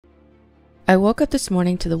I woke up this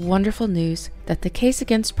morning to the wonderful news that the case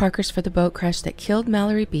against Parkers for the boat crash that killed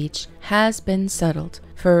Mallory Beach has been settled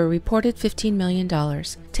for a reported $15 million,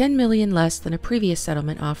 $10 million less than a previous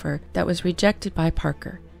settlement offer that was rejected by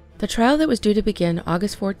Parker. The trial that was due to begin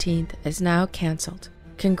August 14th is now canceled.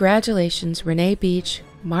 Congratulations, Renee Beach,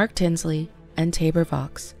 Mark Tinsley, and Tabor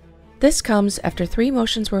Vaux. This comes after 3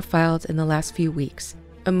 motions were filed in the last few weeks.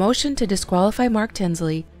 A motion to disqualify Mark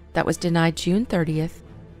Tinsley that was denied June 30th,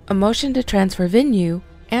 a motion to transfer venue,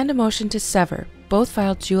 and a motion to sever, both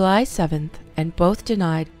filed July 7th and both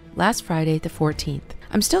denied last Friday the 14th.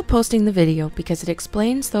 I'm still posting the video because it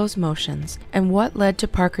explains those motions and what led to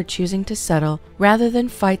Parker choosing to settle rather than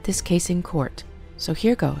fight this case in court. So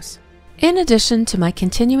here goes. In addition to my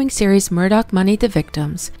continuing series Murdaugh Money the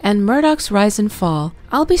Victims and Murdaugh's Rise and Fall,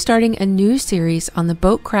 I'll be starting a new series on the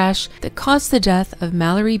boat crash that caused the death of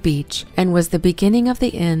Mallory Beach and was the beginning of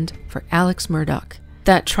the end for Alex Murdaugh.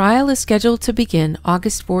 That trial is scheduled to begin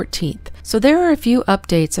August 14th, so there are a few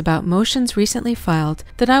updates about motions recently filed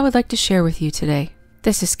that I would like to share with you today.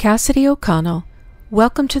 This is Cassidy O'Connell.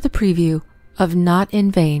 Welcome to the preview of Not in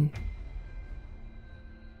Vain.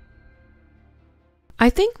 I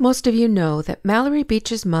think most of you know that Mallory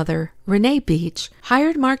Beach's mother, Renee Beach,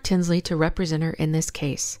 hired Mark Tinsley to represent her in this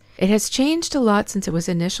case. It has changed a lot since it was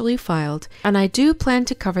initially filed, and I do plan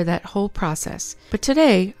to cover that whole process. But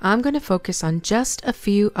today, I'm going to focus on just a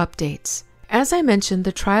few updates. As I mentioned,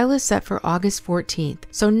 the trial is set for August 14th,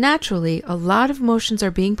 so naturally, a lot of motions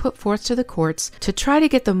are being put forth to the courts to try to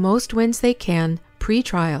get the most wins they can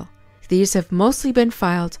pre-trial. These have mostly been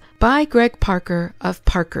filed by Greg Parker of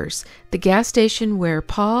Parker's, the gas station where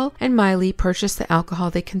Paul and Miley purchased the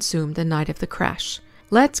alcohol they consumed the night of the crash.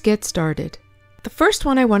 Let's get started. The first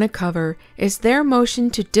one I want to cover is their motion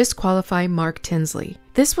to disqualify Mark Tinsley.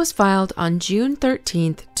 This was filed on June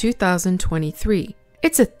 13th, 2023.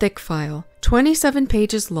 It's a thick file, 27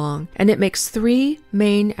 pages long, and it makes 3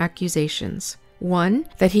 main accusations. 1,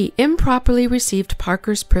 that he improperly received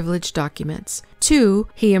Parker's privileged documents. 2,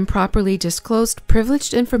 he improperly disclosed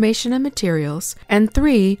privileged information and materials. And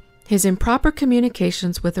 3, his improper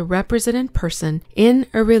communications with a represented person in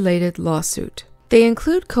a related lawsuit. They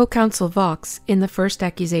include co-counsel Vaux in the first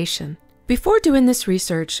accusation. Before doing this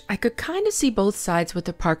research, I could kind of see both sides with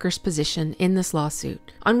the Parker's position in this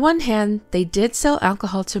lawsuit. On one hand, they did sell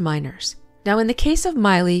alcohol to minors. Now in the case of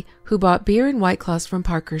Miley, who bought beer and White Claws from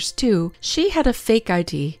Parker's too, she had a fake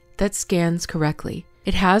ID that scans correctly.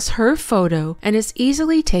 It has her photo and is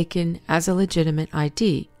easily taken as a legitimate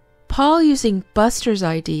ID. Paul using Buster's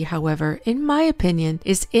ID, however, in my opinion,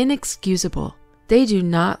 is inexcusable. They do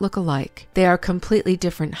not look alike. They are completely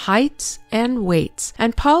different heights and weights,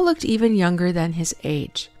 and Paul looked even younger than his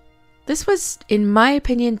age. This was, in my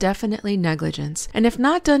opinion, definitely negligence, and if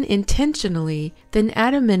not done intentionally, then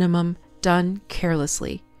at a minimum, done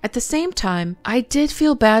carelessly. At the same time, I did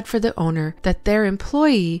feel bad for the owner that their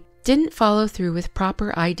employee didn't follow through with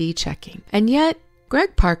proper ID checking. And yet,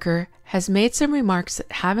 Greg Parker has made some remarks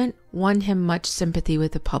that haven't won him much sympathy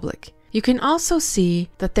with the public. You can also see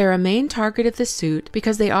that they're a main target of the suit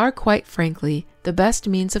because they are, quite frankly, the best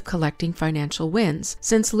means of collecting financial wins,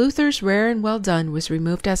 since Luther's Rare and Well Done was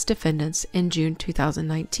removed as defendants in June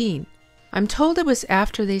 2019. I'm told it was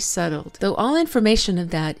after they settled, though all information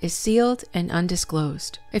of that is sealed and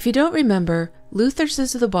undisclosed. If you don't remember, Luther's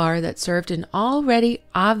is the bar that served an already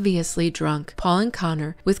obviously drunk Paul and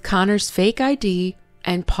Connor with Connor's fake ID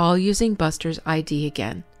and Paul using Buster's ID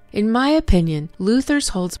again. In my opinion, Luther's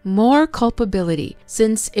holds more culpability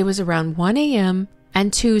since it was around 1 a.m.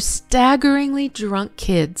 and 2 staggeringly drunk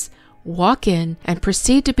kids walk in and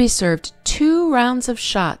proceed to be served 2 rounds of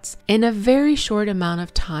shots in a very short amount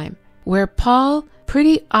of time, where Paul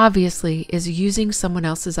pretty obviously is using someone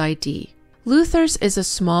else's ID. Luther's is a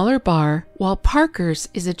smaller bar, while Parker's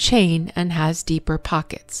is a chain and has deeper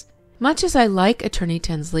pockets. Much as I like Attorney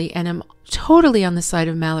Tinsley and am totally on the side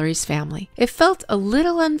of Mallory's family, it felt a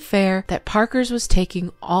little unfair that Parker's was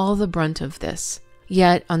taking all the brunt of this.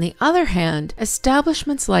 Yet, on the other hand,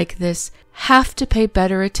 establishments like this have to pay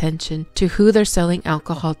better attention to who they're selling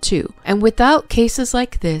alcohol to, and without cases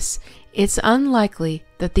like this, it's unlikely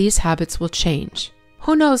that these habits will change.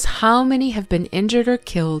 Who knows how many have been injured or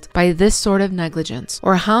killed by this sort of negligence,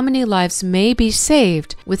 or how many lives may be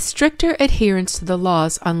saved with stricter adherence to the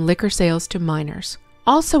laws on liquor sales to minors.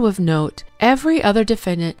 Also of note, every other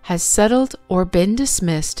defendant has settled or been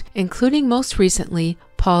dismissed, including most recently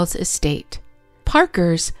Paul's estate.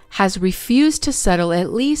 Parker's has refused to settle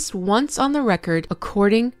at least once on the record,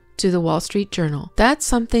 according to the Wall Street Journal. That's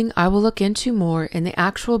something I will look into more in the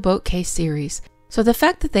actual boat case series. So the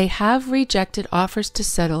fact that they have rejected offers to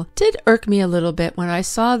settle did irk me a little bit when I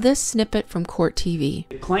saw this snippet from Court TV.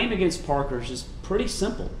 The claim against Parker's is pretty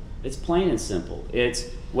simple. It's plain and simple. It's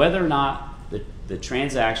whether or not the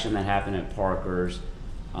transaction that happened at Parker's,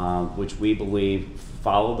 which we believe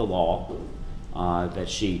followed the law, that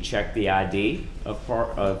she checked the ID of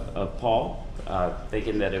Paul,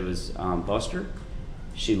 thinking that it was Buster.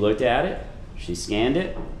 She looked at it, she scanned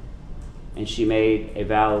it, and she made a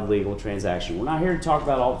valid legal transaction. We're not here to talk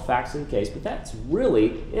about all the facts of the case, but that's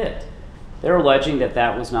really it. They're alleging that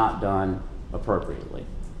that was not done appropriately.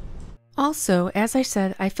 Also, as I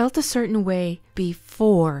said, I felt a certain way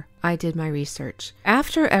before I did my research.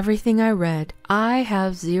 After everything I read, I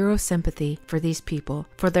have zero sympathy for these people,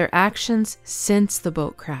 for their actions since the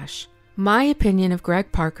boat crash. My opinion of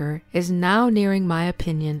Greg Parker is now nearing my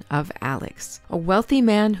opinion of Alex, a wealthy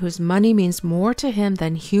man whose money means more to him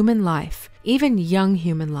than human life, even young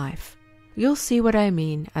human life. You'll see what I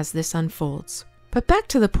mean as this unfolds. But back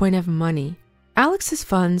to the point of money. Alex's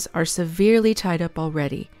funds are severely tied up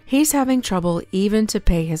already. He's having trouble even to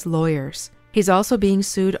pay his lawyers. He's also being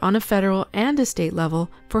sued on a federal and a state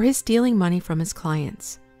level for his stealing money from his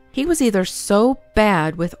clients. He was either so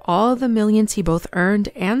bad with all the millions he both earned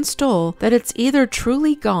and stole that it's either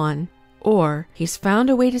truly gone, or he's found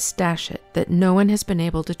a way to stash it that no one has been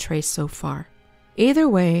able to trace so far. Either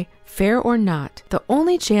way, fair or not, the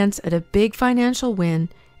only chance at a big financial win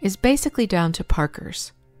is basically down to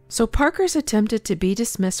Parker's. So Parker's attempted to be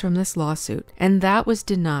dismissed from this lawsuit, and that was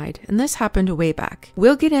denied, and this happened way back.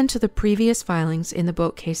 We'll get into the previous filings in the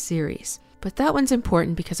boat case series, but that one's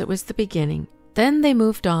important because it was the beginning. Then they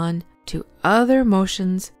moved on to other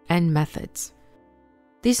motions and methods.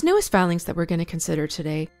 These newest filings that we're going to consider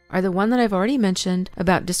today are the one that I've already mentioned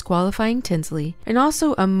about disqualifying Tinsley, and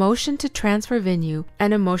also a motion to transfer venue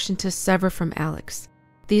and a motion to sever from Alex.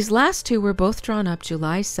 These last two were both drawn up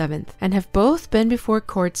July 7th and have both been before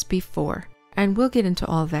courts before, and we'll get into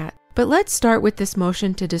all that. But let's start with this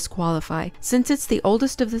motion to disqualify, since it's the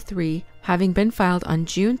oldest of the three, having been filed on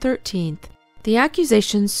June 13th. The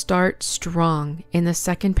accusations start strong in the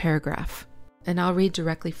second paragraph, and I'll read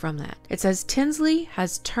directly from that. It says, Tinsley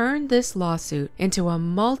has turned this lawsuit into a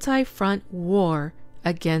multi-front war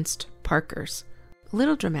against Parker's. A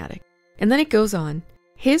little dramatic. And then it goes on.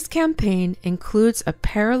 His campaign includes a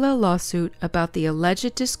parallel lawsuit about the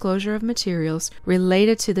alleged disclosure of materials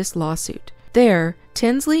related to this lawsuit. There,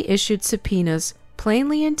 Tinsley issued subpoenas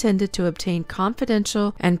plainly intended to obtain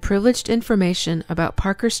confidential and privileged information about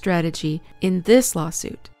Parker's strategy in this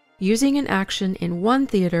lawsuit, using an action in one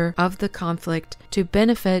theater of the conflict to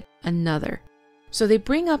benefit another. So they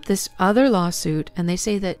bring up this other lawsuit and they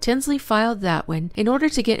say that Tinsley filed that one in order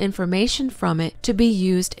to get information from it to be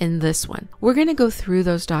used in this one. We're going to go through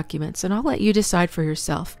those documents and I'll let you decide for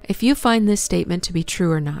yourself if you find this statement to be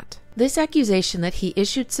true or not. This accusation that he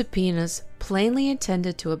issued subpoenas plainly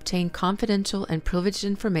intended to obtain confidential and privileged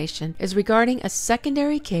information is regarding a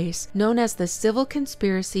secondary case known as the Civil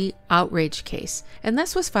Conspiracy Outrage case, and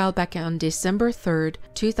this was filed back on December 3rd,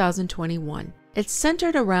 2021. It's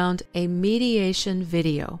centered around a mediation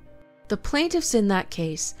video. The plaintiffs in that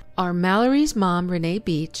case are Mallory's mom, Renee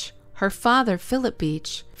Beach, her father, Philip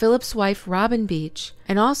Beach, Philip's wife, Robin Beach,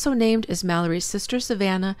 and also named as Mallory's sister,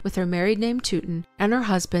 Savannah, with her married name, Tootin, and her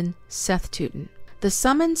husband, Seth Tootin. The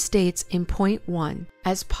summons states in point 1,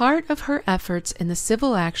 as part of her efforts in the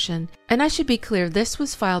civil action, and I should be clear, this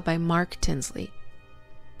was filed by Mark Tinsley.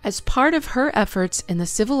 As part of her efforts in the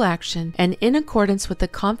civil action and in accordance with the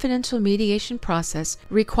confidential mediation process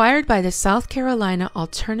required by the South Carolina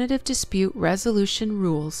Alternative Dispute Resolution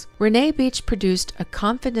Rules, Renee Beach produced a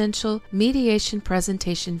confidential mediation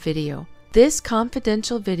presentation video. This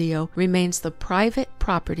confidential video remains the private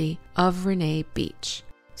property of Renee Beach.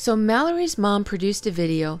 So Mallory's mom produced a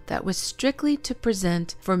video that was strictly to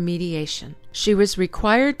present for mediation. She was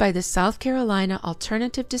required by the South Carolina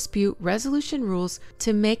Alternative Dispute Resolution Rules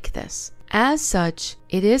to make this. As such,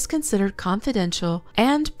 it is considered confidential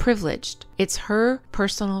and privileged. It's her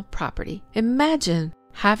personal property. Imagine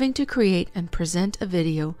having to create and present a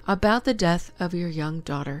video about the death of your young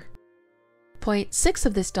daughter. Point 6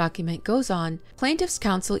 of this document goes on, plaintiff's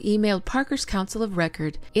counsel emailed Parker's counsel of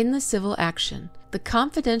record in the civil action the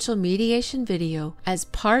confidential mediation video as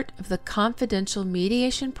part of the confidential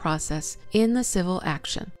mediation process in the civil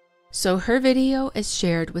action. So her video is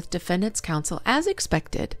shared with defendant's counsel as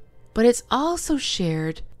expected, but it's also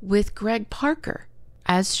shared with Greg Parker,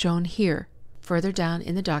 as shown here. Further down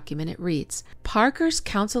in the document it reads, Parker's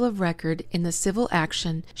counsel of record in the civil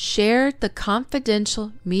action shared the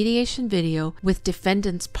confidential mediation video with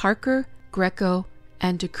defendants Parker, Greco,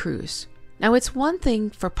 and DeCruz. Now, it's one thing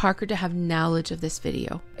for Parker to have knowledge of this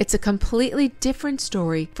video. It's a completely different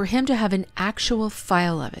story for him to have an actual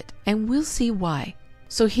file of it, and we'll see why.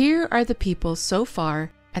 So here are the people so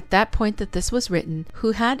far, at that point that this was written,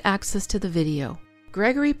 who had access to the video.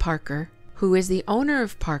 Gregory Parker, who is the owner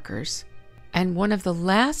of Parker's, and one of the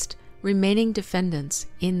last remaining defendants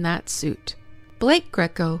in that suit. Blake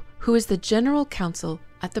Greco, who is the general counsel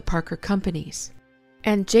at the Parker Companies.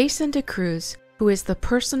 And Jason DeCruz, who is the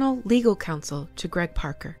personal legal counsel to Greg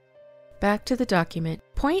Parker. Back to the document,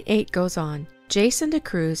 point 8 goes on. Jason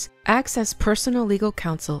DeCruz acts as personal legal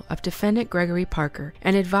counsel of defendant Gregory Parker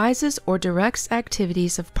and advises or directs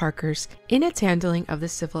activities of Parker's in its handling of the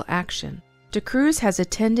civil action. DeCruz has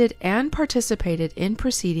attended and participated in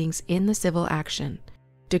proceedings in the civil action.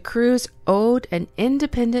 DeCruz owed an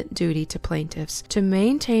independent duty to plaintiffs to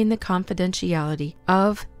maintain the confidentiality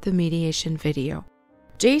of the mediation video.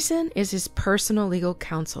 Jason is his personal legal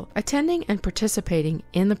counsel, attending and participating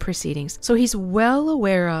in the proceedings, so he's well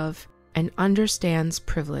aware of and understands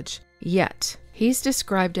privilege. Yet, he's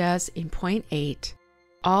described as, in point 8,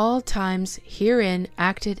 all times herein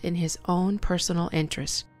acted in his own personal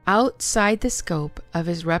interest, outside the scope of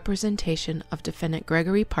his representation of defendant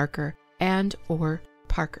Gregory Parker and or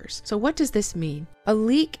Parker's. So what does this mean? A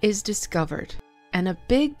leak is discovered, and a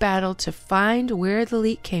big battle to find where the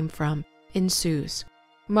leak came from ensues.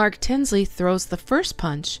 Mark Tinsley throws the first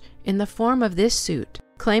punch in the form of this suit,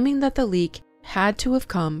 claiming that the leak had to have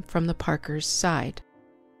come from the Parkers' side.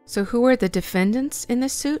 So who are the defendants in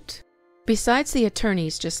this suit? Besides the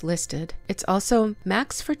attorneys just listed, it's also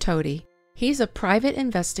Max Fertotti. He's a private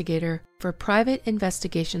investigator for Private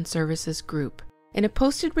Investigation Services Group. In a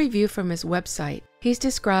posted review from his website, he's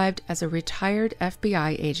described as a retired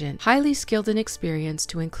FBI agent, highly skilled and experienced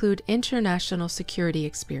to include international security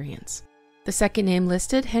experience. The second name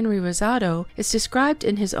listed, Henry Rosado, is described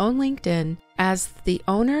in his own LinkedIn as the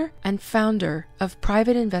owner and founder of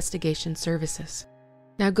Private Investigation Services.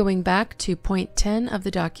 Now going back to point 10 of the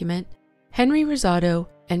document, Henry Rosado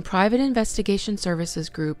and Private Investigation Services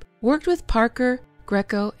Group worked with Parker,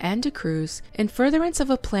 Greco, and DeCruz in furtherance of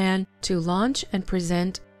a plan to launch and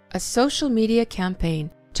present a social media campaign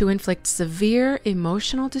to inflict severe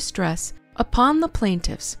emotional distress upon the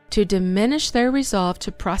plaintiffs to diminish their resolve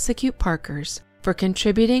to prosecute Parkers for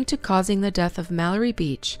contributing to causing the death of Mallory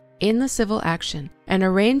Beach in the civil action, and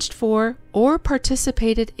arranged for or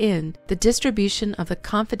participated in the distribution of the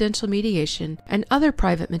confidential mediation and other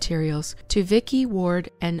private materials to Vicky Ward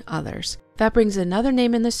and others. That brings another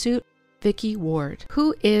name in the suit, Vicky Ward.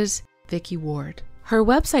 Who is Vicky Ward? Her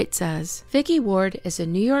website says, Vicky Ward is a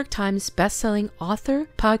New York Times bestselling author,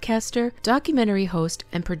 podcaster, documentary host,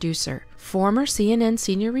 and producer, former CNN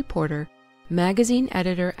senior reporter, magazine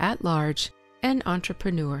editor-at-large, and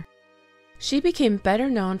entrepreneur. She became better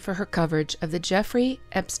known for her coverage of the Jeffrey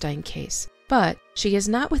Epstein case, but she is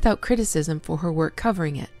not without criticism for her work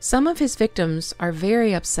covering it. Some of his victims are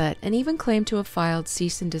very upset and even claim to have filed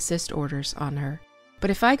cease and desist orders on her.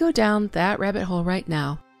 But if I go down that rabbit hole right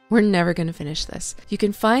now, we're never going to finish this. You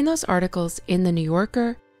can find those articles in The New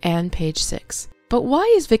Yorker and page 6. But why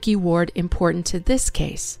is Vicky Ward important to this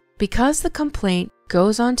case? Because the complaint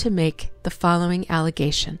goes on to make the following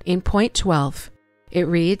allegation. In point 12, it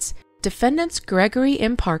reads, defendants Gregory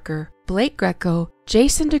M. Parker, Blake Greco,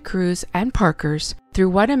 Jason DeCruz, and Parkers, through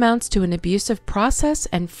what amounts to an abusive process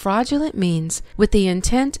and fraudulent means, with the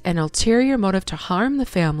intent and ulterior motive to harm the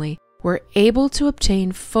family, were able to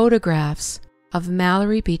obtain photographs of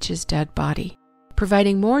Mallory Beach's dead body.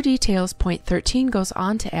 Providing more details, point 13 goes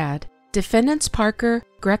on to add, defendants Parker,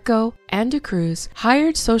 Greco, and DeCruz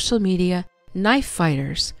hired social media, knife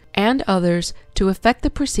fighters, and others to affect the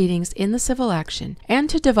proceedings in the civil action and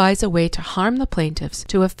to devise a way to harm the plaintiffs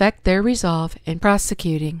to affect their resolve in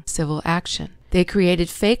prosecuting civil action. They created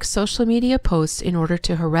fake social media posts in order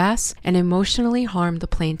to harass and emotionally harm the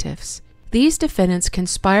plaintiffs. These defendants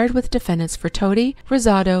conspired with defendants Fertotti,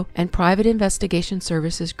 Rosado, and Private Investigation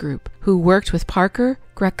Services Group, who worked with Parker,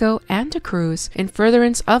 Greco, and DeCruz in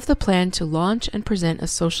furtherance of the plan to launch and present a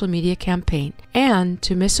social media campaign, and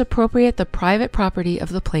to misappropriate the private property of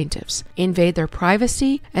the plaintiffs, invade their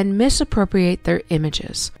privacy, and misappropriate their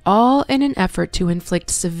images, all in an effort to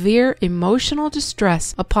inflict severe emotional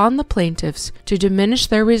distress upon the plaintiffs to diminish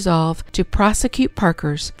their resolve to prosecute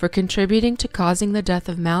Parkers for contributing to causing the death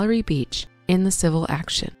of Mallory Beach in the civil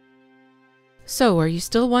action. So, are you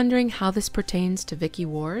still wondering how this pertains to Vicky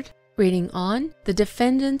Ward? Reading on, the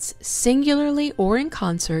defendants singularly or in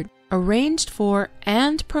concert arranged for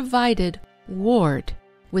and provided Ward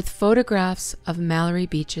with photographs of Mallory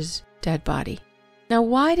Beach's dead body. Now,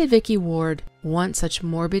 why did Vicky Ward want such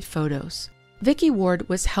morbid photos? Vicky Ward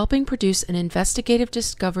was helping produce an investigative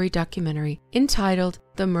discovery documentary entitled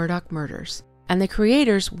The Murdaugh Murders, and the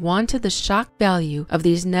creators wanted the shock value of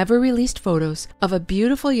these never-released photos of a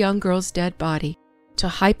beautiful young girl's dead body to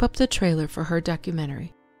hype up the trailer for her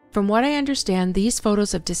documentary. From what I understand, these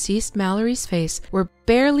photos of deceased Mallory's face were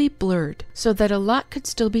barely blurred, so that a lot could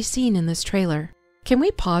still be seen in this trailer. Can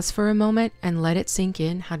we pause for a moment and let it sink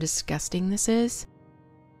in how disgusting this is?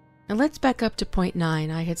 Now let's back up to point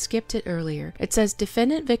 9. I had skipped it earlier. It says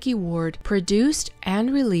defendant Vicky Ward produced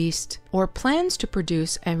and released, or plans to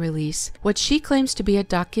produce and release, what she claims to be a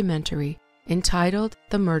documentary entitled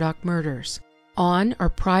The Murdaugh Murders. On or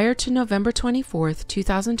prior to November 24,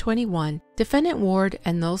 2021, defendant Ward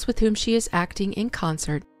and those with whom she is acting in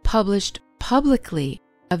concert published publicly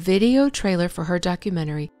a video trailer for her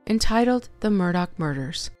documentary entitled The Murdaugh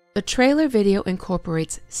Murders. The trailer video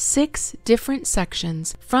incorporates 6 different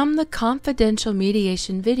sections from the confidential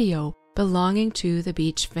mediation video belonging to the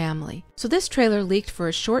Beach family. So this trailer leaked for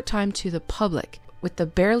a short time to the public with the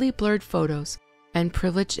barely blurred photos and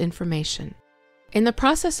privileged information. In the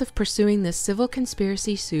process of pursuing this civil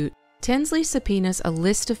conspiracy suit, Tinsley subpoenas a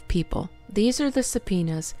list of people. These are the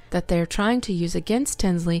subpoenas that they're trying to use against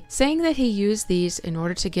Tinsley, saying that he used these in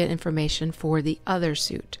order to get information for the other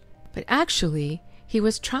suit. But actually, he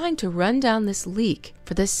was trying to run down this leak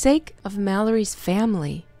for the sake of Mallory's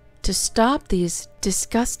family, to stop these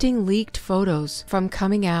disgusting leaked photos from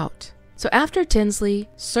coming out. So after Tinsley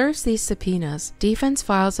serves these subpoenas, defense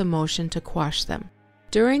files a motion to quash them.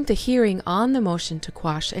 During the hearing on the motion to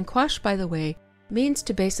quash, and quash, by the way, means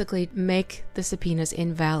to basically make the subpoenas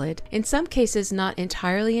invalid. In some cases, not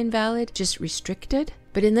entirely invalid, just restricted,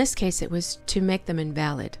 but in this case it was to make them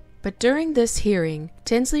invalid. But during this hearing,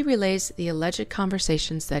 Tinsley relays the alleged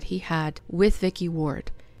conversations that he had with Vicky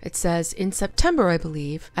Ward. It says, in September, I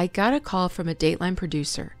believe, I got a call from a Dateline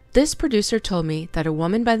producer. This producer told me that a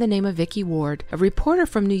woman by the name of Vicky Ward, a reporter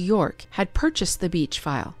from New York, had purchased the Beach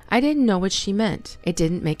file. I didn't know what she meant. It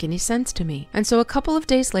didn't make any sense to me. And so a couple of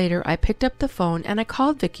days later, I picked up the phone and I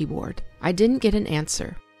called Vicky Ward. I didn't get an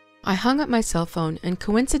answer. I hung up my cell phone and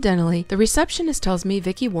coincidentally, the receptionist tells me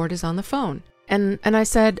Vicky Ward is on the phone. And I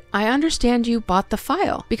said, I understand you bought the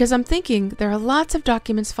file, because I'm thinking there are lots of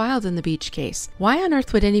documents filed in the Beach case. Why on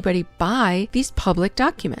earth would anybody buy these public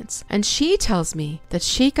documents? And she tells me that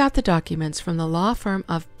she got the documents from the law firm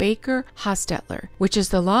of Baker Hostetler, which is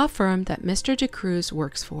the law firm that Mr. DeCruz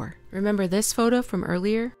works for. Remember this photo from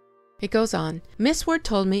earlier? It goes on, Miss Ward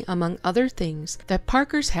told me, among other things, that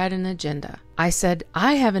Parker's had an agenda. I said,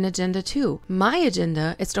 I have an agenda too. My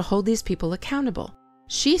agenda is to hold these people accountable.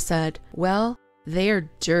 She said, well, they're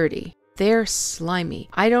dirty. They're slimy.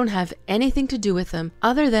 I don't have anything to do with them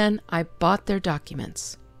other than I bought their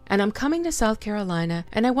documents. And I'm coming to South Carolina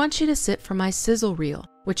and I want you to sit for my sizzle reel,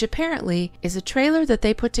 which apparently is a trailer that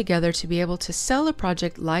they put together to be able to sell a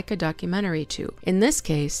project like a documentary to, in this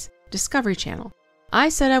case, Discovery Channel. I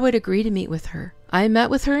said I would agree to meet with her. I met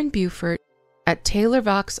with her in Beaufort at Taylor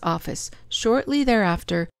Vox's office shortly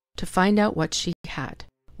thereafter to find out what she had.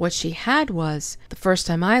 What she had was, the first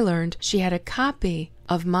time I learned, she had a copy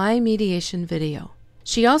of my mediation video.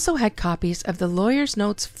 She also had copies of the lawyer's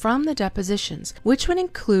notes from the depositions, which would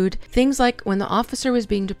include things like when the officer was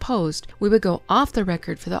being deposed, we would go off the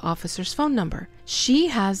record for the officer's phone number. She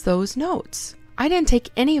has those notes. I didn't take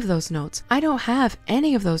any of those notes. I don't have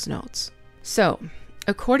any of those notes. So,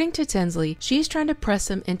 according to Tinsley, she's trying to press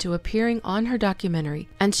him into appearing on her documentary,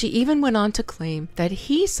 and she even went on to claim that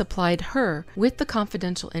he supplied her with the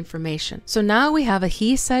confidential information. So now we have a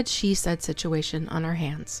he said, she said situation on our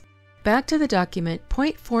hands. Back to the document,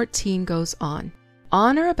 point 14 goes on.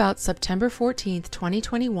 On or about September 14th,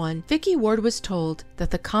 2021, Vicky Ward was told that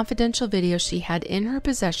the confidential video she had in her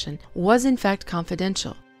possession was in fact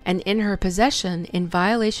confidential, and in her possession in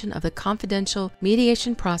violation of the confidential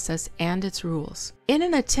mediation process and its rules. In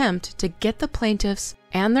an attempt to get the plaintiffs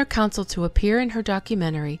and their counsel to appear in her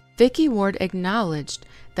documentary, Vicky Ward acknowledged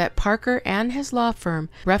that Parker and his law firm,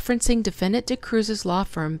 referencing defendant DeCruz's law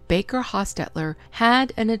firm Baker Hostetler,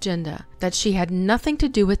 had an agenda, that she had nothing to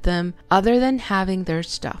do with them other than having their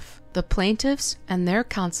stuff. The plaintiffs and their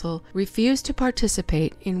counsel refused to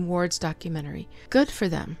participate in Ward's documentary. Good for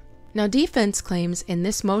them. Now, defense claims in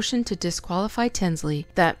this motion to disqualify Tinsley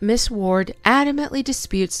that Miss Ward adamantly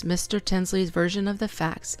disputes Mr. Tinsley's version of the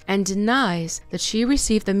facts and denies that she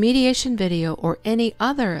received the mediation video or any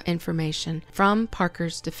other information from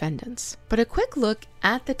Parker's defendants. But a quick look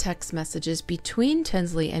at the text messages between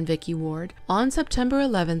Tinsley and Vicky Ward on September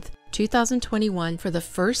 11th, 2021 for the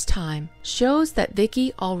first time shows that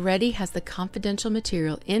Vicky already has the confidential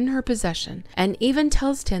material in her possession and even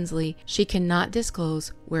tells Tinsley she cannot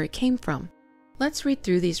disclose where it came from. Let's read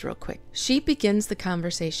through these real quick. She begins the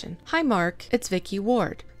conversation. Hi Mark, it's Vicky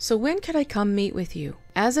Ward. So when could I come meet with you?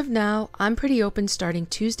 As of now, I'm pretty open starting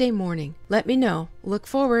Tuesday morning. Let me know. Look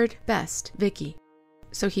forward. Best, Vicky.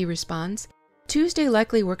 So he responds, Tuesday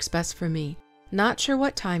likely works best for me. Not sure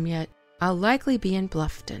what time yet. I'll likely be in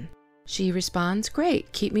Bluffton. She responds,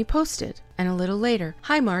 great, keep me posted. And a little later,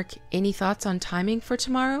 hi Mark, any thoughts on timing for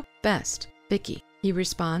tomorrow? Best, Vicky. He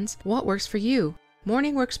responds, what works for you?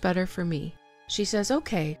 Morning works better for me. She says,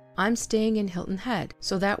 okay, I'm staying in Hilton Head,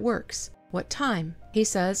 so that works. What time? He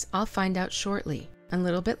says, I'll find out shortly. And a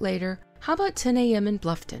little bit later, how about 10 a.m. in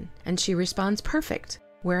Bluffton? And she responds, perfect.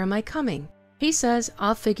 Where am I coming? He says,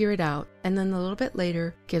 I'll figure it out, and then a little bit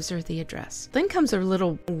later gives her the address. Then comes a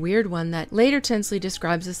little weird one that later Tinsley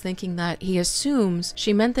describes as thinking that he assumes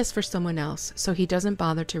she meant this for someone else, so he doesn't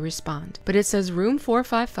bother to respond. But it says room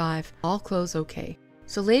 455, all clothes okay.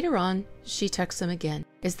 So later on, she texts him again.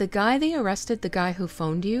 Is the guy they arrested the guy who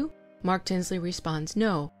phoned you? Mark Tinsley responds,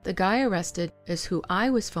 no, the guy arrested is who I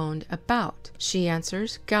was phoned about. She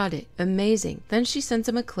answers, got it, amazing. Then she sends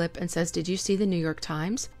him a clip and says, did you see the New York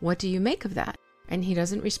Times? What do you make of that? And he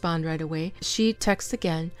doesn't respond right away. She texts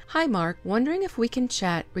again, hi Mark, wondering if we can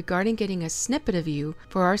chat regarding getting a snippet of you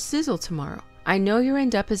for our sizzle tomorrow. I know you're in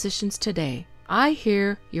depositions today. I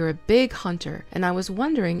hear you're a big hunter, and I was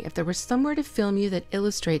wondering if there was somewhere to film you that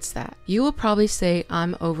illustrates that. You will probably say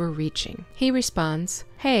I'm overreaching. He responds,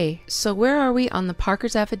 hey, so where are we on the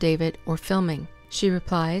Parker's affidavit or filming? She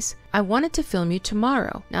replies, I wanted to film you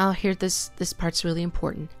tomorrow. Now here, this part's really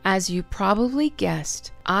important. As you probably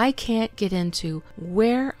guessed, I can't get into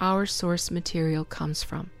where our source material comes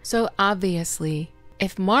from. So obviously,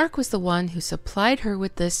 if Mark was the one who supplied her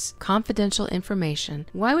with this confidential information,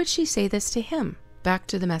 why would she say this to him? Back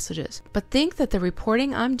to the messages. But think that the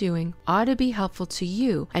reporting I'm doing ought to be helpful to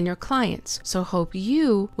you and your clients, so hope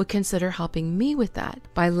you would consider helping me with that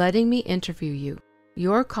by letting me interview you.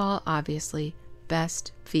 Your call, obviously.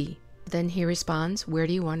 Best, V. Then he responds, where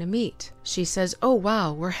do you want to meet? She says, oh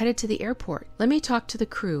wow, we're headed to the airport. Let me talk to the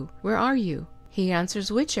crew. Where are you? He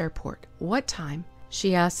answers, which airport? What time?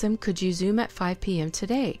 She asks him, could you Zoom at 5 p.m.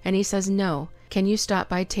 today? And he says, no. Can you stop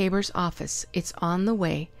by Tabor's office? It's on the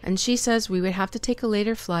way. And she says we would have to take a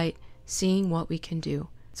later flight, seeing what we can do.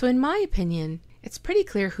 So in my opinion, it's pretty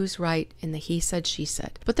clear who's right in the he said, she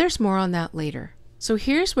said. But there's more on that later. So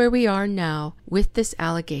here's where we are now with this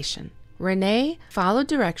allegation. Renee followed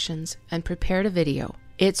directions and prepared a video.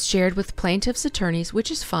 It's shared with plaintiff's attorneys, which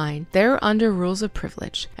is fine. They're under rules of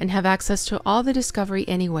privilege and have access to all the discovery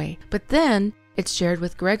anyway. But then it's shared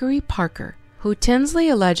with Gregory Parker, who Tinsley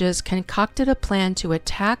alleges concocted a plan to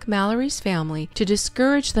attack Mallory's family to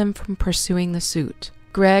discourage them from pursuing the suit.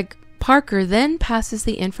 Greg Parker then passes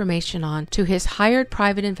the information on to his hired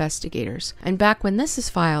private investigators, and back when this is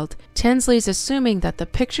filed, Tinsley's assuming that the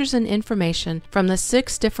pictures and information from the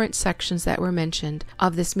 6 different sections that were mentioned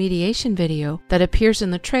of this mediation video that appears in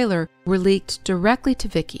the trailer were leaked directly to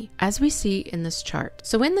Vicky, as we see in this chart.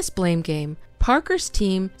 So in this blame game, Parker's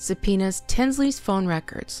team subpoenas Tinsley's phone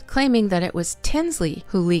records, claiming that it was Tinsley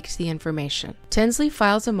who leaked the information. Tinsley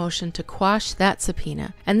files a motion to quash that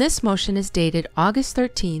subpoena, and this motion is dated August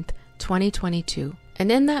 13th, 2022.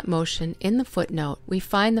 And in that motion, in the footnote, we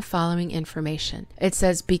find the following information. It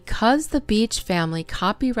says, because the Beach family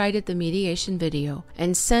copyrighted the mediation video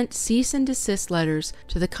and sent cease and desist letters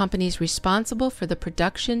to the companies responsible for the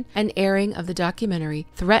production and airing of the documentary,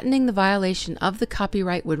 threatening the violation of the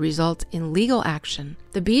copyright would result in legal action,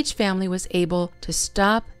 the Beach family was able to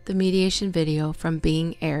stop the mediation video from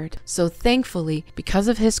being aired. So thankfully, because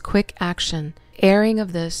of his quick action, airing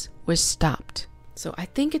of this was stopped. So I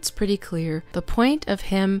think it's pretty clear the point of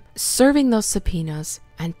him serving those subpoenas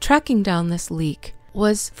and tracking down this leak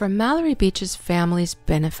was for Mallory Beach's family's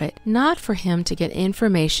benefit, not for him to get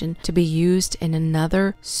information to be used in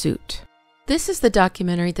another suit. This is the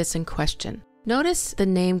documentary that's in question. Notice the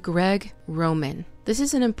name Greg Roman. This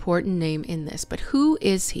is an important name in this, but who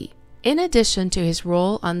is he? In addition to his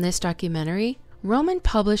role on this documentary, Roman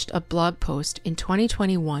published a blog post in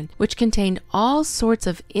 2021 which contained all sorts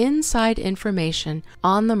of inside information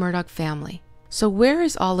on the Murdaugh family. So where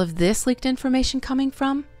is all of this leaked information coming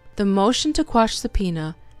from? The motion to quash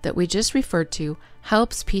subpoena that we just referred to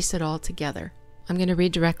helps piece it all together. I'm going to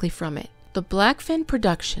read directly from it. The Blackfin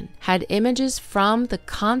production had images from the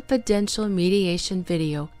confidential mediation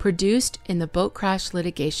video produced in the boat crash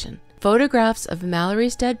litigation. Photographs of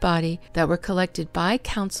Mallory's dead body that were collected by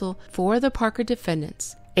counsel for the Parker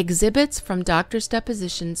defendants, exhibits from doctors'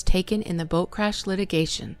 depositions taken in the boat crash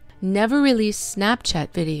litigation, never released Snapchat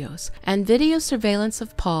videos, and video surveillance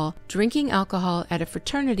of Paul drinking alcohol at a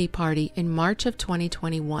fraternity party in March of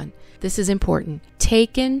 2021. This is important.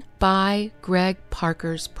 Taken by Greg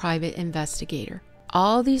Parker's private investigator.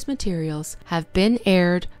 All these materials have been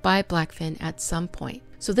aired by Blackfin at some point.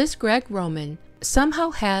 So this Greg Roman somehow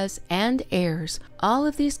has and airs all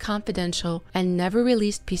of these confidential and never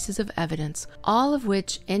released pieces of evidence, all of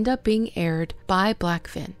which end up being aired by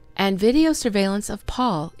Blackfin. And video surveillance of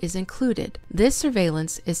Paul is included. This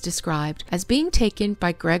surveillance is described as being taken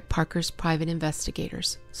by Greg Parker's private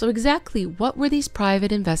investigators. So exactly what were these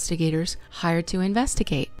private investigators hired to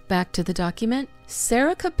investigate? Back to the document.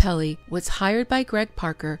 Sarah Capelli was hired by Greg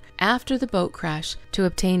Parker after the boat crash to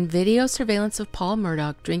obtain video surveillance of Paul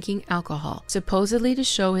Murdaugh drinking alcohol, supposedly to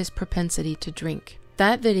show his propensity to drink.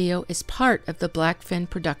 That video is part of the Blackfin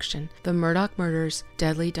production, The Murdaugh Murders,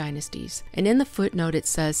 Deadly Dynasties. And in the footnote it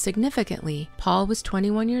says, significantly, Paul was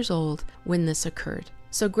 21 years old when this occurred.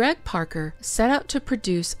 So Greg Parker set out to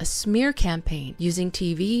produce a smear campaign using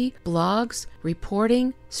TV, blogs,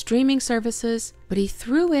 reporting, streaming services, but he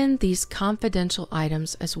threw in these confidential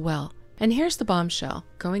items as well. And here's the bombshell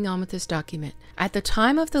going on with this document. At the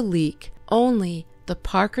time of the leak, only the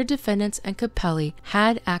Parker defendants and Capelli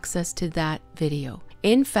had access to that video.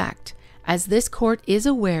 In fact, as this court is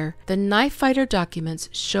aware, the knife fighter documents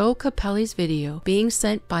show Capelli's video being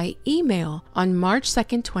sent by email on March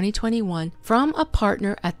 2nd, 2021 from a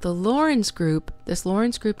partner at the Lawrence Group, this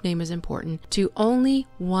Lawrence Group name is important, to only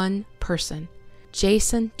one person,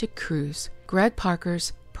 Jason DeCruz, Greg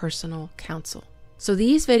Parker's personal counsel. So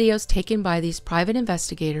these videos taken by these private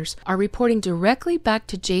investigators are reporting directly back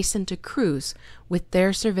to Jason DeCruz with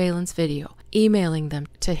their surveillance video, emailing them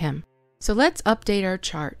to him. So let's update our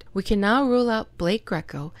chart. We can now rule out Blake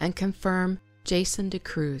Greco and confirm Jason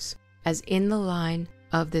DeCruz as in the line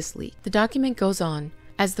of this leak. The document goes on.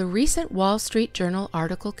 As the recent Wall Street Journal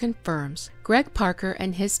article confirms, Greg Parker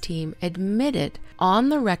and his team admitted on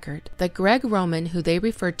the record that Greg Roman, who they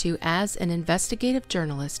referred to as an investigative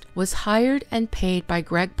journalist, was hired and paid by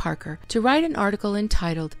Greg Parker to write an article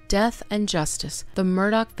entitled Death and Justice, The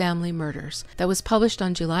Murdaugh Family Murders, that was published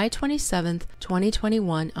on July 27,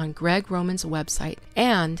 2021 on Greg Roman's website,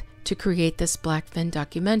 and to create this Blackfin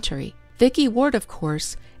documentary. Vicki Ward, of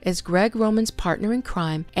course, is Greg Roman's partner in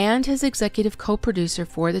crime and his executive co-producer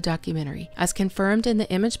for the documentary, as confirmed in the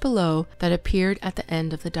image below that appeared at the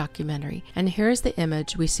end of the documentary. And here's the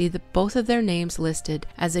image. We see both of their names listed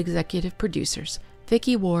as executive producers,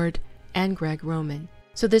 Vicki Ward and Greg Roman.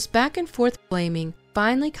 So this back and forth blaming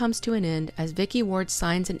finally comes to an end as Vicki Ward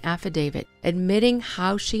signs an affidavit admitting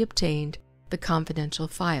how she obtained the confidential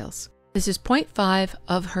files. This is point 5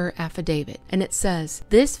 of her affidavit, and it says,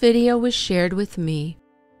 "This video was shared with me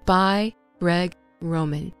by Greg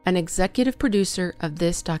Roman, an executive producer of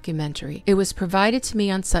this documentary. It was provided to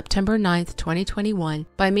me on September 9th, 2021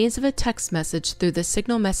 by means of a text message through the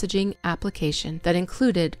Signal messaging application that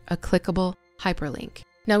included a clickable hyperlink."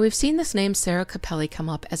 Now, we've seen this name Sarah Capelli come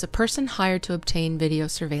up as a person hired to obtain video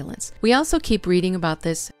surveillance. We also keep reading about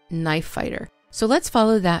this knife fighter. So let's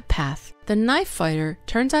follow that path. The knife fighter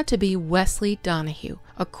turns out to be Wesley Donahue,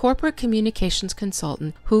 a corporate communications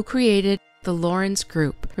consultant who created the Lawrence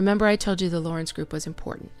Group. Remember, I told you the Lawrence Group was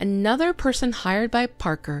important. Another person hired by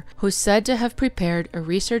Parker who's said to have prepared a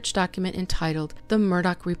research document entitled The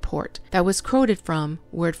Murdaugh Report that was quoted from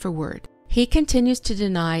word for word. He continues to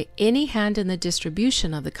deny any hand in the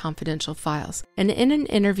distribution of the confidential files. And in an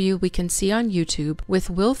interview we can see on YouTube with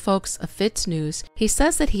Will Folks of Fitz News, he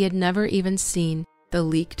says that he had never even seen the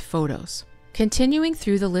leaked photos. Continuing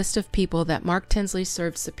through the list of people that Mark Tinsley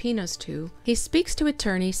served subpoenas to, he speaks to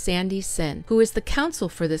attorney Sandy Sin, who is the counsel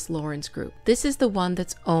for this Lawrence Group. This is the one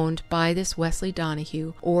that's owned by this Wesley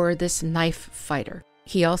Donahue, or this knife fighter.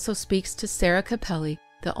 He also speaks to Sarah Capelli,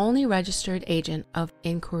 the only registered agent of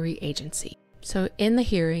Inquiry Agency. So in the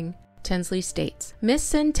hearing, Tinsley states, "Miss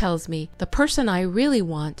Sin tells me the person I really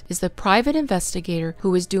want is the private investigator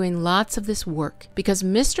who is doing lots of this work, because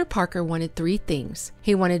Mr. Parker wanted 3 things.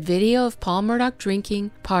 He wanted video of Paul Murdaugh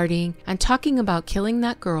drinking, partying, and talking about killing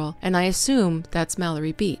that girl, and I assume that's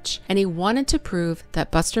Mallory Beach. And he wanted to prove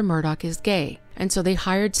that Buster Murdaugh is gay. And so they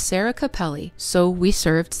hired Sarah Capelli, so we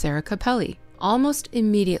served Sarah Capelli. Almost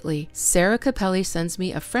immediately, Sarah Capelli sends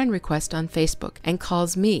me a friend request on Facebook and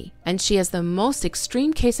calls me. and she has the most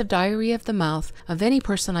extreme case of diarrhea of the mouth of any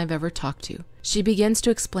person I've ever talked to. She begins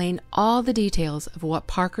to explain all the details of what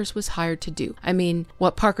Parker's was hired to do.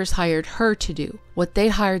 What Parker's hired her to do, what they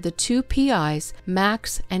hired the two PIs,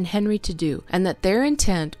 Max and Henry, to do, and that their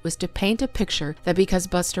intent was to paint a picture that because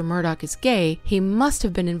Buster Murdaugh is gay, he must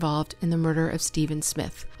have been involved in the murder of Stephen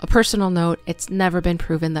Smith. A personal note, it's never been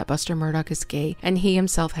proven that Buster Murdaugh is gay, and he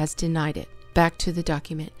himself has denied it. Back to the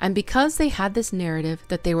document. And because they had this narrative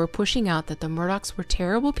that they were pushing out that the Murdaughs were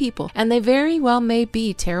terrible people, and they very well may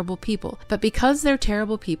be terrible people, but because they're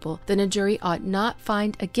terrible people, then a jury ought not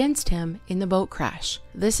find against him in the boat crash.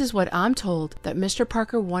 This is what I'm told that Mr.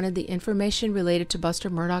 Parker wanted the information related to Buster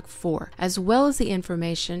Murdaugh for, as well as the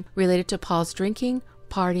information related to Paul's drinking,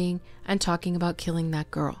 partying, and talking about killing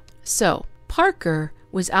that girl. So, Parker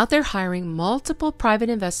was out there hiring multiple private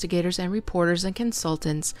investigators and reporters and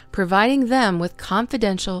consultants, providing them with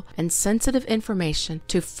confidential and sensitive information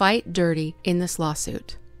to fight dirty in this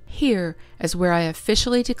lawsuit. Here is where I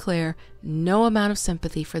officially declare no amount of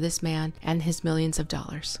sympathy for this man and his millions of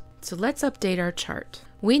dollars. So let's update our chart.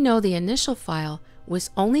 We know the initial file was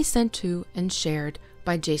only sent to and shared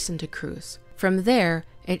by Jason DeCruz. From there,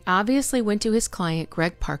 it obviously went to his client,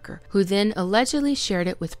 Greg Parker, who then allegedly shared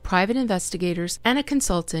it with private investigators and a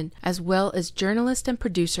consultant, as well as journalist and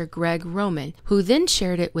producer Greg Roman, who then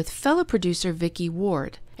shared it with fellow producer Vicky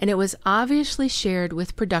Ward. And it was obviously shared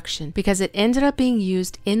with production because it ended up being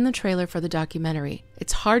used in the trailer for the documentary.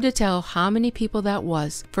 It's hard to tell how many people that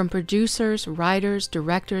was, from producers, writers,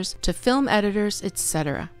 directors, to film editors,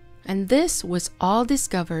 etc. And this was all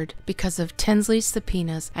discovered because of Tinsley's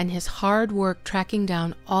subpoenas and his hard work tracking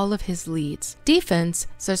down all of his leads. Defense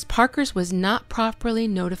says Parker's was not properly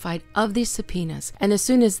notified of these subpoenas, and as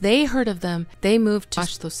soon as they heard of them, they moved to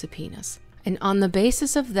quash those subpoenas. And on the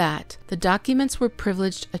basis of that, the documents were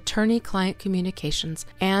privileged attorney-client communications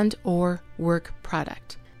and/or work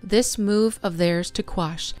product. This move of theirs to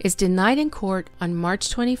quash is denied in court on March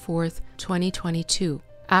 24th, 2022.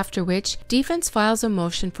 After which, defense files a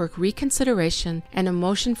motion for reconsideration and a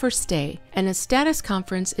motion for stay, and a status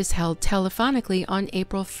conference is held telephonically on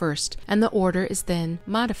April 1st, and the order is then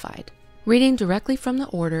modified. Reading directly from the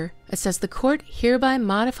order, it says the court hereby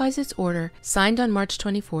modifies its order signed on March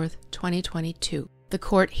 24th, 2022. The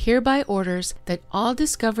court hereby orders that all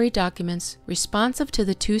discovery documents responsive to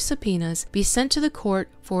the two subpoenas be sent to the court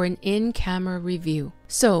for an in-camera review.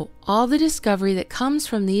 So, all the discovery that comes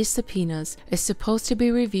from these subpoenas is supposed to be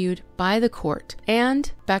reviewed by the court. And,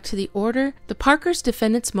 back to the order, the Parker's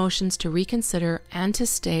defendants' motions to reconsider and to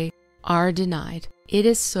stay are denied. It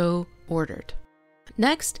is so ordered.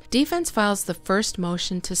 Next, defense files the first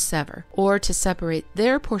motion to sever, or to separate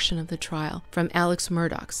their portion of the trial from Alex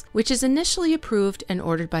Murdaugh's, which is initially approved and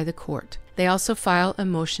ordered by the court. They also file a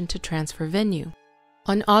motion to transfer venue.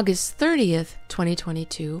 On August 30th,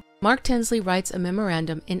 2022, Mark Tinsley writes a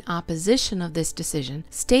memorandum in opposition of this decision,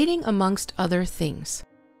 stating amongst other things,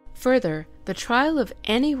 further, the trial of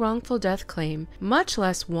any wrongful death claim, much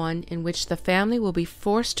less one in which the family will be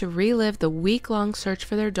forced to relive the week-long search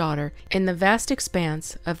for their daughter in the vast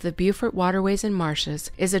expanse of the Beaufort waterways and marshes,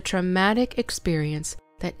 is a traumatic experience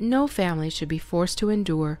that no family should be forced to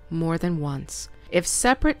endure more than once. If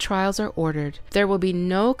separate trials are ordered, there will be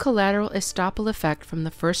no collateral estoppel effect from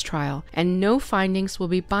the first trial, and no findings will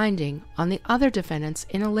be binding on the other defendants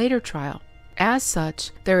in a later trial. As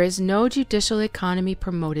such, there is no judicial economy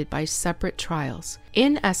promoted by separate trials.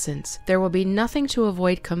 In essence, there will be nothing to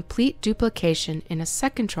avoid complete duplication in a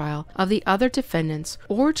second trial of the other defendants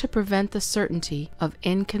or to prevent the certainty of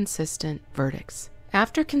inconsistent verdicts.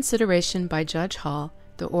 After consideration by Judge Hall,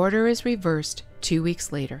 the order is reversed 2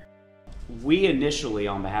 weeks later. We initially,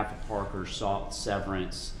 on behalf of Parker, sought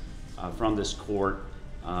severance from this court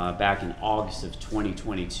back in August of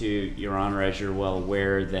 2022. Your Honor, as you're well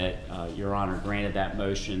aware, that Your Honor granted that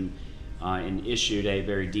motion and issued a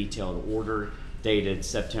very detailed order dated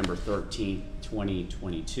September 13th,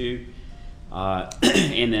 2022.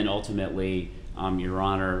 And then ultimately, Your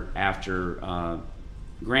Honor, after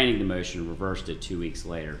granting the motion, reversed it 2 weeks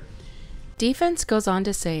later. Defense goes on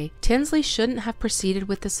to say Tinsley shouldn't have proceeded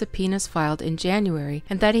with the subpoenas filed in January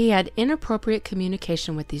and that he had inappropriate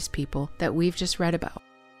communication with these people that we've just read about.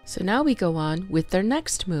 So now we go on with their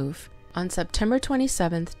next move. On September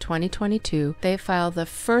 27th, 2022, they filed the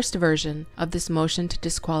first version of this motion to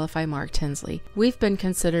disqualify Mark Tinsley. We've been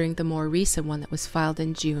considering the more recent one that was filed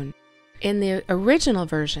in June. In the original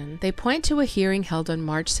version, they point to a hearing held on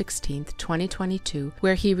March 16th, 2022,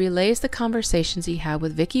 where he relays the conversations he had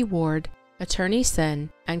with Vicky Ward, Attorney Sen,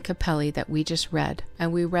 and Capelli that we just read,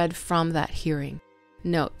 and we read from that hearing.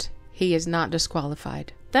 Note, he is not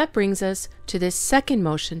disqualified. That brings us to this second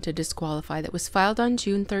motion to disqualify that was filed on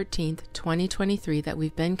June 13th, 2023 that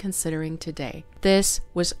we've been considering today. This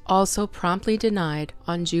was also promptly denied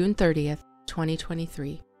on June 30th,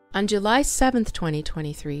 2023. On July 7th,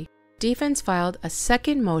 2023, defense filed a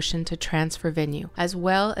second motion to transfer venue, as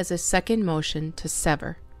well as a second motion to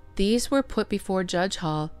sever. These were put before Judge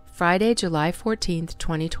Hall Friday, July 14th,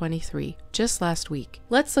 2023, just last week.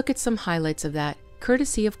 Let's look at some highlights of that,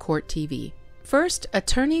 courtesy of Court TV. First,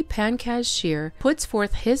 attorney Pankaj Shear puts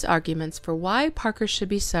forth his arguments for why Parker should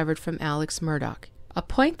be severed from Alex Murdaugh. A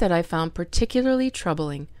point that I found particularly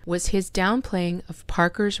troubling was his downplaying of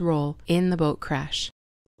Parker's role in the boat crash.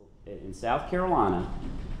 In South Carolina,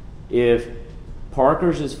 if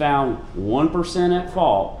Parker's is found 1% at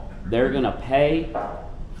fault, they're going to pay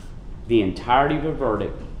the entirety of a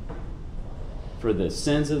verdict for the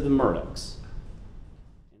sins of the Murdaughs.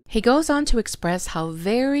 He goes on to express how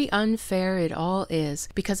very unfair it all is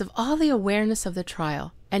because of all the awareness of the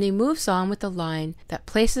trial, and he moves on with the line that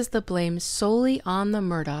places the blame solely on the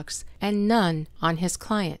Murdaughs and none on his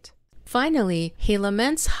client. Finally, he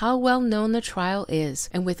laments how well known the trial is,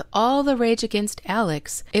 and with all the rage against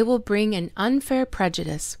Alex, it will bring an unfair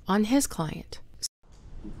prejudice on his client.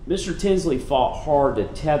 Mr. Tinsley fought hard to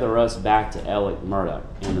tether us back to Alec Murdaugh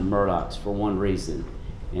and the Murdaughs for one reason,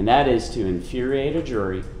 and that is to infuriate a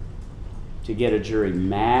jury, to get a jury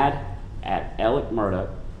mad at Alec Murdaugh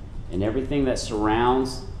and everything that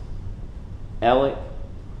surrounds Alec,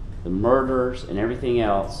 the murders, and everything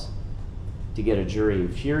else, to get a jury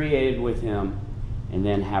infuriated with him and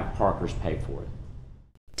then have Parker's pay for it.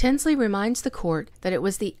 Tinsley reminds the court that it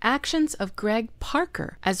was the actions of Greg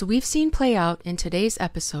Parker, as we've seen play out in today's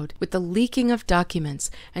episode, with the leaking of documents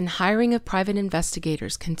and hiring of private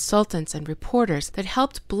investigators, consultants, and reporters that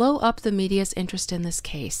helped blow up the media's interest in this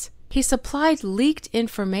case. He supplied leaked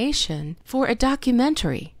information for a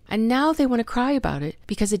documentary, and now they want to cry about it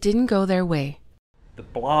because it didn't go their way. The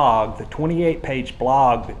blog, the 28-page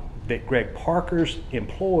blog that Greg Parker's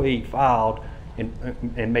employee filed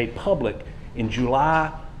and made public in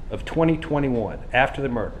July of 2021, after the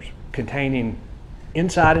murders, containing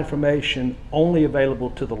inside information only available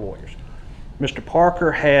to the lawyers. Mr.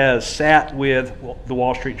 Parker has sat with the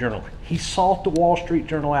Wall Street Journal. He sought the Wall Street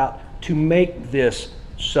Journal out to make this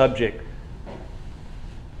subject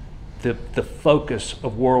the focus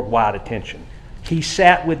of worldwide attention. He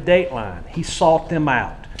sat with Dateline. He sought them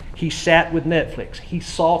out. He sat with Netflix. He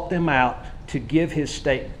sought them out to give his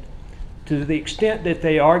statement. To the extent that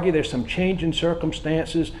they argue there's some change in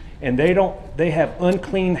circumstances and they have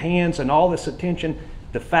unclean hands and all this attention,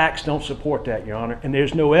 the facts don't support that, Your Honor, and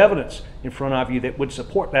there's no evidence in front of you that would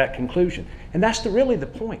support that conclusion. And that's really the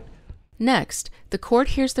point. Next, the court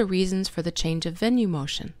hears the reasons for the change of venue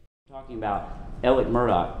motion. Talking about Alec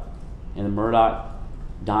Murdaugh and the Murdaugh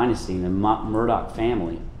dynasty and the Murdaugh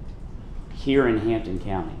family here in Hampton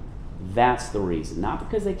County. That's the reason. Not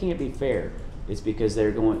because they can't be fair. It's because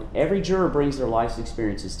every juror brings their life's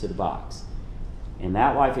experiences to the box. And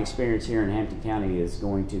that life experience here in Hampton County is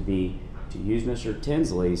going to be, to use Mr.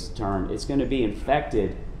 Tinsley's term, it's going to be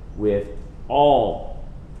infected with all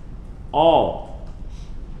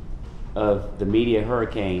of the media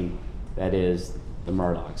hurricane that is the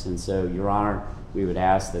Murdaughs. And so, Your Honor, we would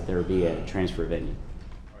ask that there be a transfer venue.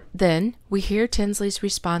 Then we hear Tinsley's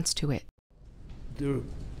response to it. The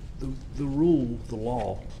rule, the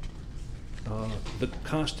law, the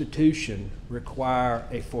Constitution require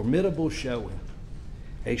a formidable showing,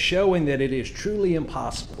 a showing that it is truly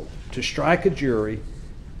impossible to strike a jury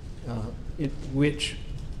in which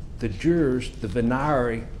the jurors, the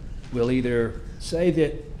venire, will either say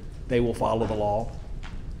that they will follow the law,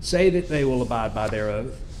 say that they will abide by their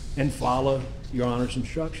oath, and follow Your Honor's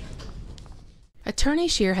instruction. Attorney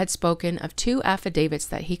Shear had spoken of 2 affidavits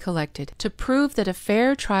that he collected to prove that a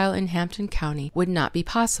fair trial in Hampton County would not be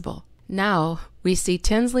possible. Now we see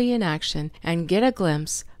Tinsley in action and get a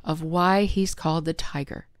glimpse of why he's called the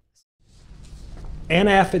Tiger. An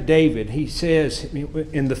affidavit, he says,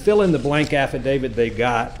 in the fill-in-the-blank affidavit they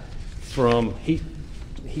got from, he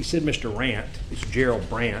said Mr. Rant, it's Gerald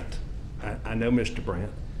Brandt. I know Mr.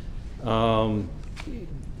 Brandt.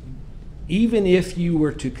 Even if you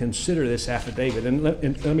were to consider this affidavit, and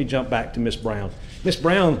let me jump back to Ms. Brown. Ms.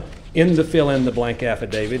 Brown, in the fill-in-the-blank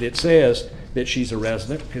affidavit, it says that she's a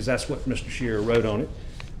resident, because that's what Mr. Shearer wrote on it.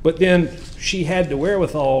 But then she had the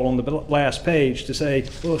wherewithal on the last page to say,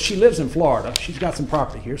 well, she lives in Florida. She's got some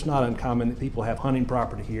property here. It's not uncommon that people have hunting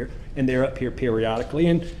property here, and they're up here periodically.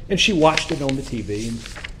 And she watched it on the TV,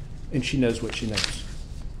 and she knows what she knows.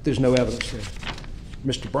 There's no evidence there.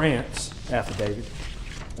 Mr. Brandt's affidavit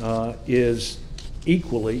is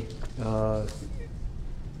equally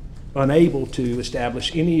unable to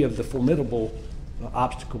establish any of the formidable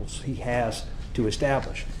obstacles he has to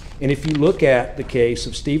establish. And if you look at the case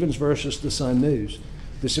of Stevens versus the Sun News,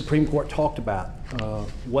 the Supreme Court talked about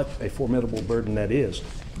what a formidable burden that is.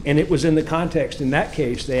 And it was in the context, in that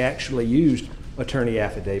case, they actually used attorney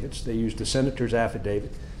affidavits. They used the senator's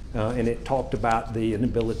affidavit, and it talked about the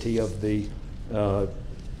inability of the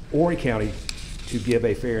Horry County to give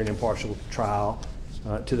a fair and impartial trial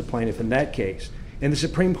to the plaintiff in that case. And the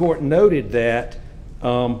Supreme Court noted that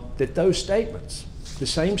that those statements, the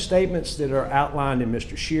same statements that are outlined in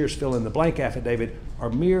Mr. Scheer's fill-in-the-blank affidavit, are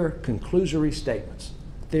mere conclusory statements.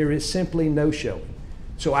 There is simply no showing.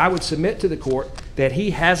 So I would submit to the court that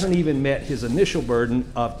he hasn't even met his initial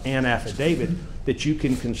burden of an affidavit that you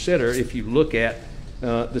can consider if you look at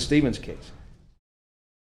the Stevens case.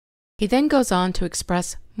 He then goes on to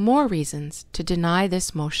express more reasons to deny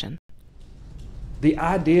this motion. The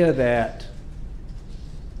idea that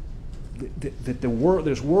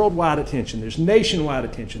there's worldwide attention, there's nationwide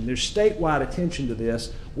attention, there's statewide attention to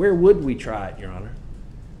this, where would we try it, Your Honor?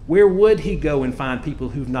 Where would he go and find people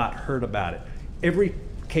who've not heard about it? Every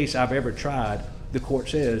case I've ever tried, the court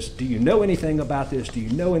says, do you know anything about this? Do you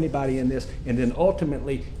know anybody in this? And then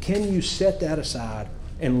ultimately, can you set that aside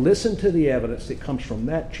and listen to the evidence that comes from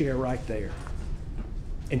that chair right there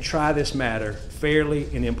and try this matter fairly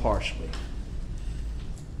and impartially?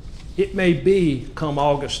 It may be come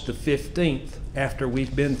August the 15th, after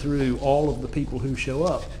we've been through all of the people who show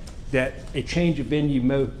up, that a change of venue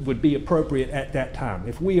would be appropriate at that time.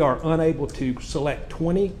 If we are unable to select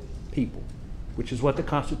 20 people, which is what the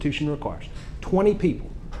Constitution requires, 20 people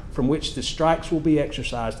from which the strikes will be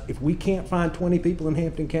exercised, if we can't find 20 people in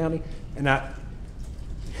Hampton County, and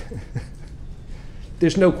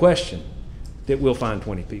there's no question that we'll find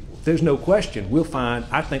 20 people. There's no question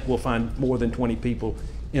I think we'll find more than 20 people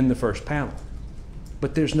in the first panel.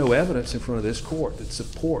 But there's no evidence in front of this court that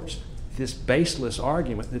supports this baseless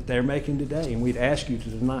argument that they're making today, and we'd ask you to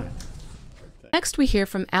deny it. Next, we hear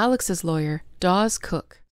from Alex's lawyer, Dawes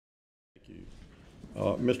Cook. Thank you.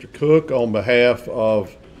 Mr. Cook, on behalf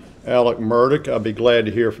of Alec Murdoch, I'd be glad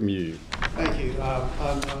to hear from you. Thank you.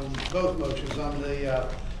 On both motions, on the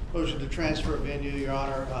motion to transfer venue, Your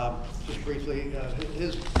Honor, just briefly,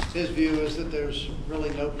 his view is that there's really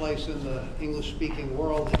no place in the English-speaking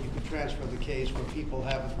world that you could transfer the case where people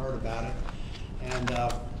haven't heard about it. And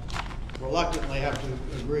reluctantly have to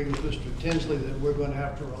agree with Mr. Tinsley that we're going to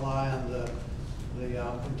have to rely on the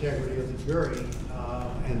integrity of the jury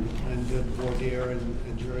and good voir dire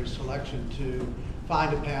and jury selection to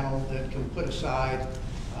find a panel that can put aside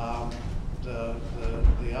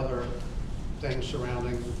the other things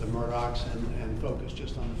surrounding the Murdochs and focus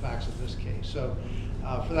just on the facts of this case. So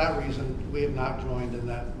for that reason, we have not joined in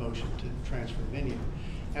that motion to transfer venue.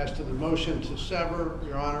 As to the motion to sever,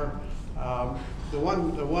 Your Honor, the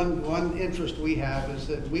one interest we have is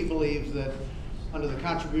that we believe that under the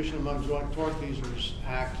Contribution Among Joint Tortfeasors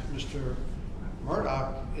Act, Mr.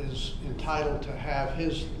 Murdoch is entitled to have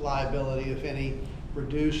his liability, if any,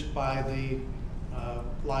 reduced by the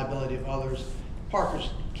liability of others. Parker's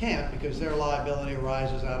can't, because their liability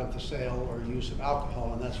arises out of the sale or use of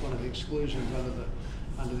alcohol, and that's one of the exclusions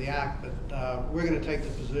under the Act. But we're going to take the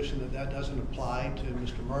position that that doesn't apply to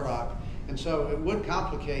Mr. Murdoch, and so it would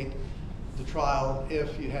complicate the trial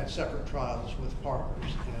if you had separate trials with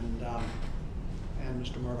Parker's and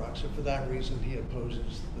Mr. Murdoch. So for that reason, he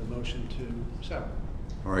opposes the motion to sever.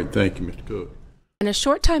 All right, thank you, Mr. Cook. And a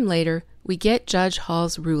short time later, we get Judge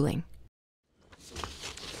Hall's ruling.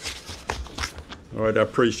 All right, I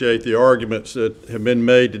appreciate the arguments that have been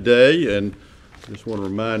made today, and just want to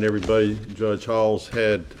remind everybody, Judge Halls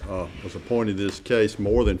was appointed to this case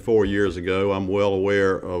more than 4 years ago. I'm well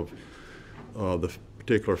aware of the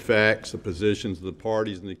particular facts, the positions of the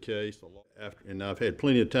parties in the case, and I've had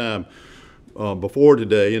plenty of time before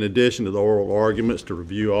today, in addition to the oral arguments, to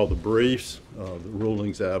review all the briefs, the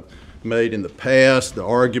rulings I've made in the past, the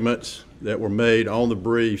arguments that were made on the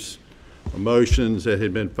briefs, the motions that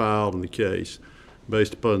had been filed in the case.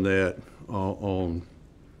 Based upon that, on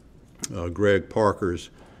Greg Parker's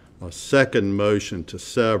second motion to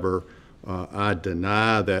sever, I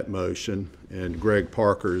deny that motion, and Greg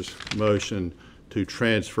Parker's motion to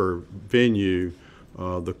transfer venue,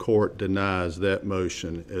 the court denies that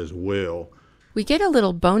motion as well. We get a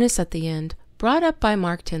little bonus at the end, brought up by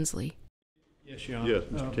Mark Tinsley. Yes, Your Honor. Yes,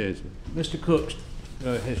 Mr. Tinsley. Mr. Cook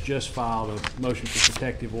has just filed a motion for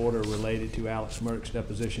protective order related to Alex Murdoch's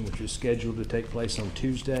deposition, which is scheduled to take place on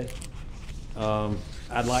Tuesday.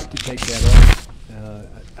 I'd like to take that up.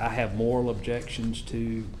 I have moral objections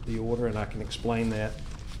to the order, and I can explain that.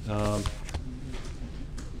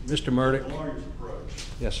 Mr. Murdoch?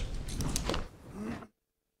 Yes, sir.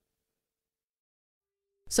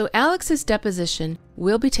 So Alex's deposition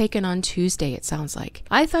will be taken on Tuesday, it sounds like.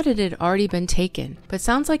 I thought it had already been taken, but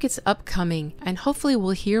sounds like it's upcoming, and hopefully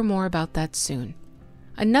we'll hear more about that soon.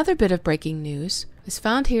 Another bit of breaking news is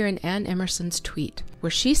found here in Ann Emerson's tweet, where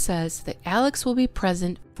she says that Alex will be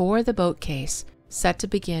present for the boat case set to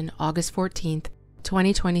begin August 14th,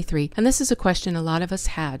 2023. And this is a question a lot of us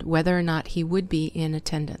had, whether or not he would be in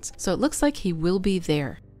attendance. So it looks like he will be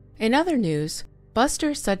there. In other news, Buster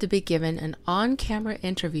is said to be given an on-camera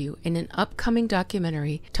interview in an upcoming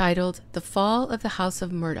documentary titled The Fall of the House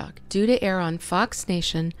of Murdoch, due to air on Fox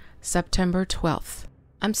Nation September 12th.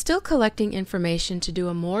 I'm still collecting information to do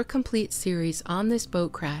a more complete series on this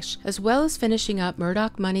boat crash, as well as finishing up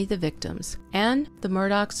Murdoch Money, the Victims, and the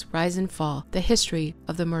Murdoch's Rise and Fall, the history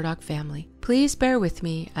of the Murdoch family. Please bear with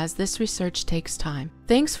me as this research takes time.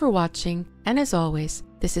 Thanks for watching, and as always,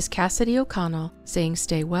 this is Cassidy O'Connell saying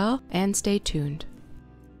stay well and stay tuned.